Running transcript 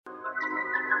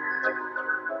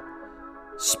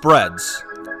Spreads,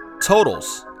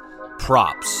 totals,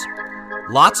 props.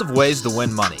 Lots of ways to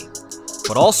win money,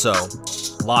 but also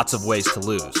lots of ways to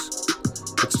lose.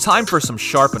 It's time for some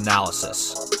sharp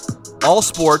analysis. All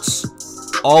sports,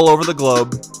 all over the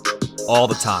globe, all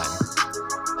the time.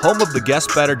 Home of the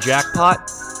Guess Better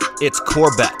jackpot, it's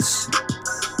Core Bets.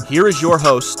 Here is your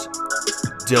host,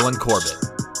 Dylan Corbett.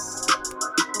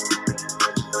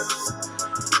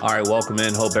 All right, welcome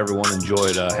in. Hope everyone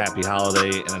enjoyed a happy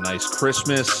holiday and a nice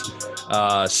Christmas.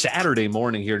 Saturday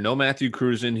morning here. No Matthew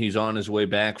Cruzen. He's on his way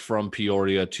back from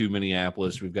Peoria to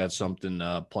Minneapolis. We've got something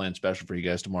planned special for you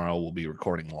guys tomorrow. We'll be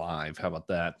recording live. How about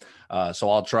that?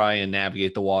 So I'll try and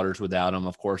navigate the waters without him.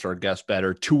 Of course, our Guess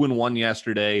Better 2-1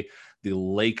 yesterday. The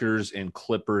Lakers and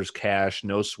Clippers cash,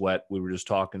 no sweat. We were just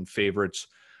talking favorites.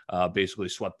 Basically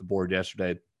swept the board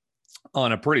yesterday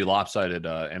on a pretty lopsided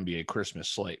NBA Christmas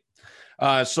slate.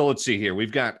 So let's see here.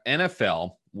 We've got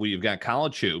NFL, we've got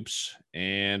college hoops,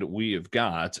 and we have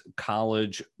got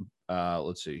college,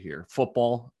 let's see here,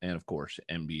 football, and of course,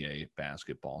 NBA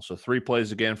basketball. So 3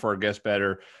 plays again for our Guess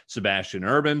Better, Sebastian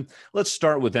Urban. Let's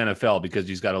start with NFL because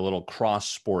he's got a little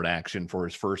cross-sport action for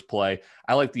his first play.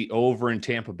 I like the over in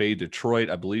Tampa Bay, Detroit.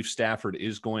 I believe Stafford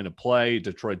is going to play.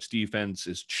 Detroit's defense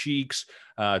is cheeks.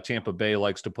 Tampa Bay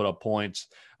likes to put up points.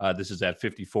 This is at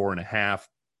 54.5.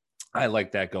 I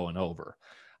like that going over.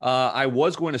 I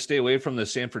was going to stay away from the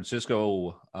San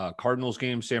Francisco Cardinals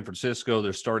game. San Francisco,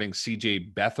 they're starting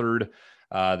C.J. Beathard.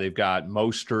 They've got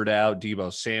Mostert out,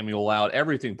 Deebo Samuel out.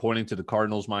 Everything pointing to the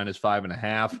Cardinals minus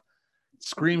 5.5.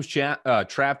 Screams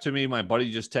trap to me. My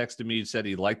buddy just texted me and said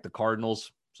he liked the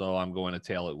Cardinals, so I'm going to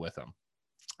tail it with him.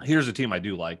 Here's a team I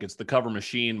do like. It's the cover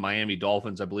machine, Miami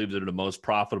Dolphins. I believe they're the most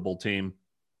profitable team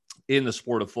in the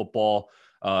sport of football.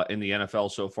 In the NFL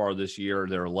so far this year.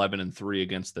 They're 11-3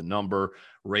 against the number.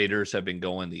 Raiders have been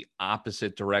going the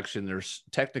opposite direction. They're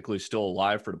technically still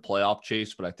alive for the playoff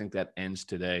chase, but I think that ends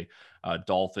today.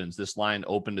 Dolphins, this line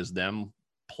opened as them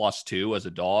 +2 as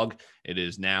a dog. It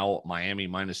is now Miami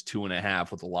minus 2.5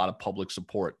 with a lot of public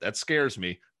support. That scares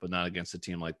me, but not against a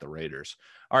team like the Raiders.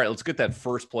 All right, let's get that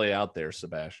first play out there,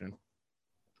 Sebastian.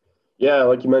 Yeah,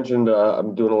 like you mentioned,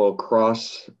 I'm doing a little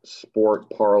cross-sport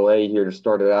parlay here to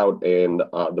start it out, and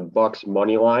the Bucks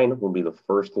money line will be the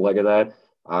first leg of that.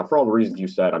 For all the reasons you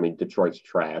said, I mean, Detroit's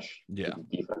trash. Yeah,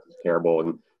 the defense is terrible,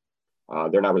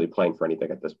 and they're not really playing for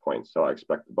anything at this point. So I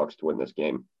expect the Bucks to win this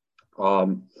game.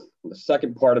 The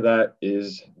second part of that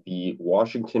is the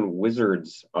Washington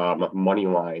Wizards money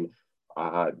line.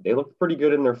 They looked pretty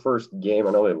good in their first game.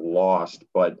 I know they lost,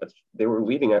 but they were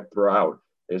leading it throughout.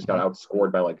 They just got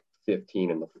outscored by like 15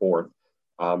 in the fourth.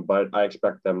 But I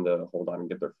expect them to hold on and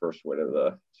get their first win of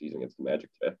the season against the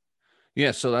Magic today. Yeah,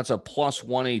 so that's a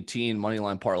 +118 money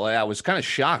line parlay. I was kind of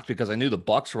shocked because I knew the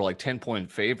Bucks were like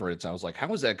 10-point favorites. I was like,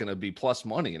 how is that going to be plus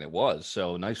money? And it was.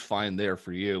 So nice find there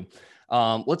for you.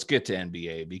 Let's get to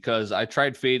NBA because I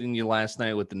tried fading you last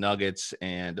night with the Nuggets,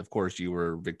 and of course you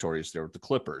were victorious there with the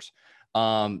Clippers.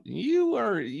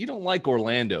 You don't like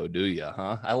Orlando, do you?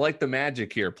 Huh? I like the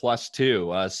Magic here,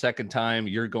 +2. Second time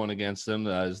you're going against them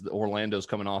as Orlando's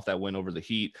coming off that win over the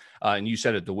Heat. And you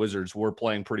said it, the Wizards were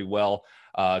playing pretty well.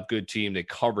 Good team. They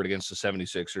covered against the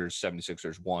 76ers.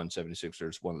 76ers won.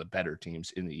 76ers, one of the better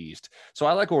teams in the East. So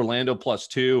I like Orlando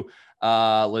 +2.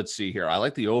 Let's see here. I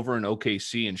like the over in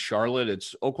OKC and Charlotte.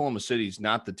 It's Oklahoma City's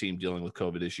not the team dealing with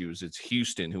COVID issues. It's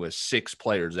Houston who has 6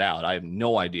 players out. I have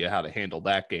no idea how to handle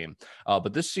that game.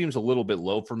 But this seems a little bit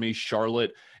low for me.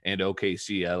 Charlotte and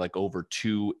OKC, I like over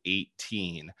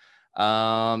 218.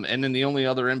 And then the only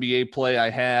other NBA play I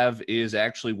have is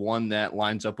actually one that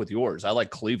lines up with yours. I like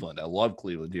Cleveland. I love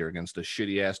Cleveland here against a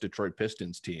shitty ass Detroit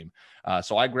Pistons team.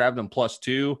 So I grabbed them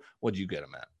 +2. What'd you get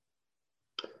them at?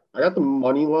 I got the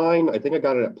money line. I think I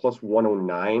got it at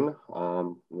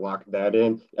 +109. Lock that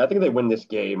in. I think they win this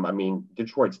game. I mean,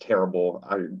 Detroit's terrible.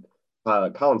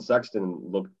 Colin Sexton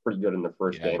looked pretty good in the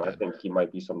first game. I think he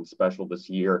might be something special this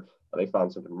year. They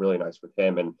found something really nice with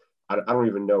him. And I don't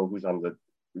even know who's on the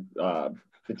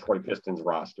Detroit Pistons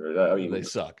roster. I mean, they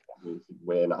suck.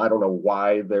 Win. I don't know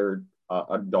why they're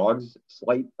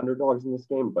slight underdogs in this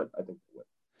game, but I think they win.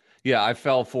 Yeah, I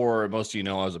fell for, most of you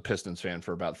know, I was a Pistons fan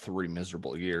for about 3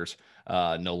 miserable years.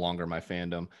 No longer my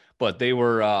fandom. But they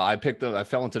were, I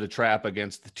fell into the trap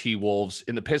against the T-Wolves,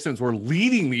 and the Pistons were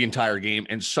leading the entire game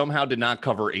and somehow did not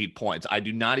cover 8 points. I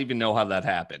do not even know how that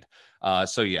happened.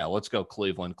 So yeah, let's go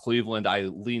Cleveland. Cleveland, I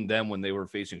leaned them when they were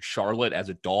facing Charlotte as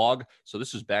a dog. So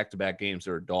this is back-to-back games.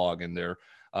 They're a dog, and they're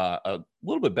a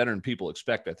little bit better than people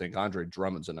expect, I think. Andre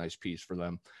Drummond's a nice piece for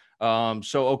them.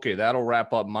 So, okay, that'll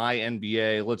wrap up my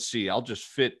NBA. Let's see. I'll just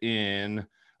fit in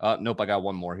Nope, I got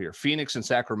one more here. Phoenix and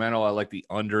Sacramento. I like the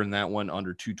under in that one,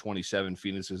 under 227.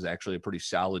 Phoenix is actually a pretty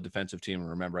solid defensive team. And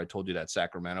remember, I told you that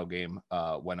Sacramento game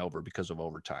went over because of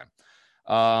overtime.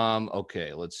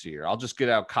 Okay, let's see here. I'll just get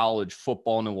out college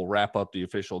football and then we'll wrap up the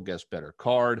official guess better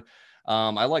card.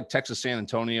 I like Texas San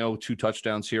Antonio, 2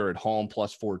 touchdowns here at home,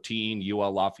 plus 14.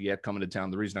 UL Lafayette coming to town.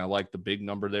 The reason I like the big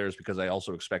number there is because I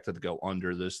also expected to go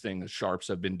under this thing. The Sharps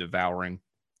have been devouring.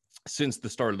 Since the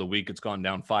start of the week, it's gone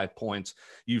down 5 points.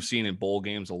 You've seen in bowl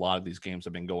games, a lot of these games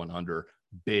have been going under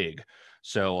big.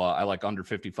 So I like under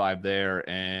 55 there.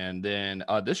 And then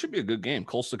this should be a good game.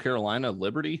 Coastal Carolina,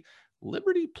 Liberty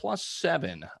plus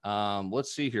 7.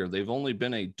 Let's see here. They've only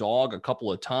been a dog a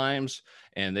couple of times,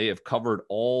 and they have covered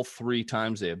all 3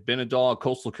 times they have been a dog.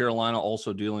 Coastal Carolina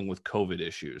also dealing with COVID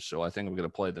issues. So I think I'm going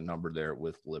to play the number there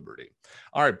with Liberty.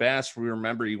 All right, Bass, we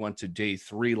remember you went to day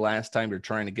 3 last time. You're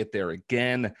trying to get there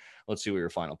again. Let's see what your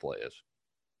final play is.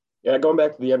 Yeah, going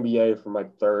back to the NBA for my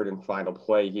third and final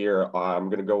play here, I'm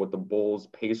going to go with the Bulls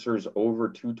Pacers over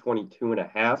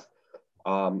 222.5.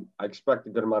 I expect a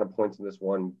good amount of points in this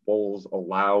one. Bulls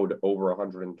allowed over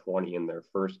 120 in their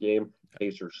first game.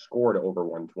 Pacers scored over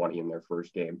 120 in their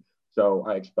first game. So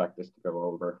I expect this to go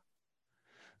over.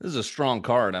 This is a strong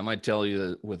card. I might tell you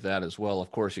that with that as well.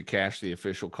 Of course, you cashed the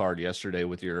official card yesterday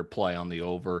with your play on the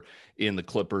over in the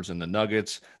Clippers and the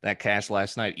Nuggets. That cashed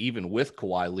last night, even with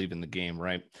Kawhi leaving the game,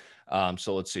 right?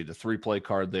 So let's see, the 3-play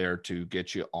card there to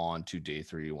get you on to day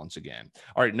 3 once again.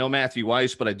 All right, no Matthew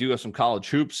Weiss, but I do have some college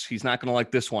hoops. He's not going to like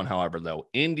this one, however, though.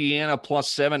 Indiana plus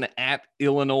 7 at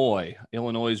Illinois.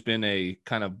 Illinois has been a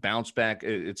kind of bounce back.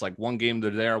 It's like one game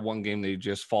they're there, one game they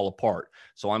just fall apart.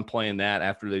 So I'm playing that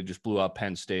after they just blew out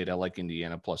Penn State. I like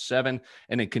Indiana plus 7.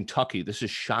 And in Kentucky, this is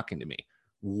shocking to me.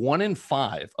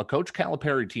 1-5. A Coach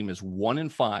Calipari team is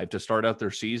 1-5 to start out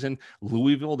their season.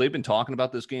 Louisville, they've been talking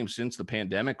about this game since the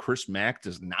pandemic. Chris Mack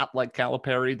does not like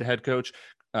Calipari, the head coach.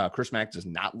 Chris Mack does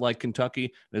not like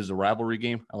Kentucky. This is a rivalry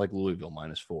game. I like Louisville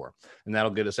minus 4. And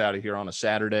that'll get us out of here on a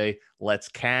Saturday. Let's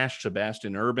cash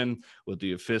Sebastian Urban with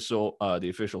the official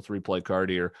 3-play card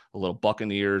here. A little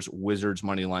Buccaneers, Wizards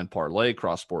moneyline parlay,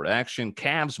 cross sport action,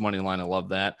 Cavs moneyline. I love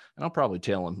that. And I'll probably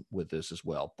tail him with this as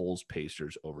well. Bulls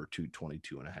Pacers over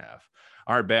 222.5.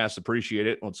 All right, Bass, appreciate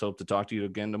it. Let's hope to talk to you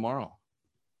again tomorrow.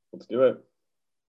 Let's do it.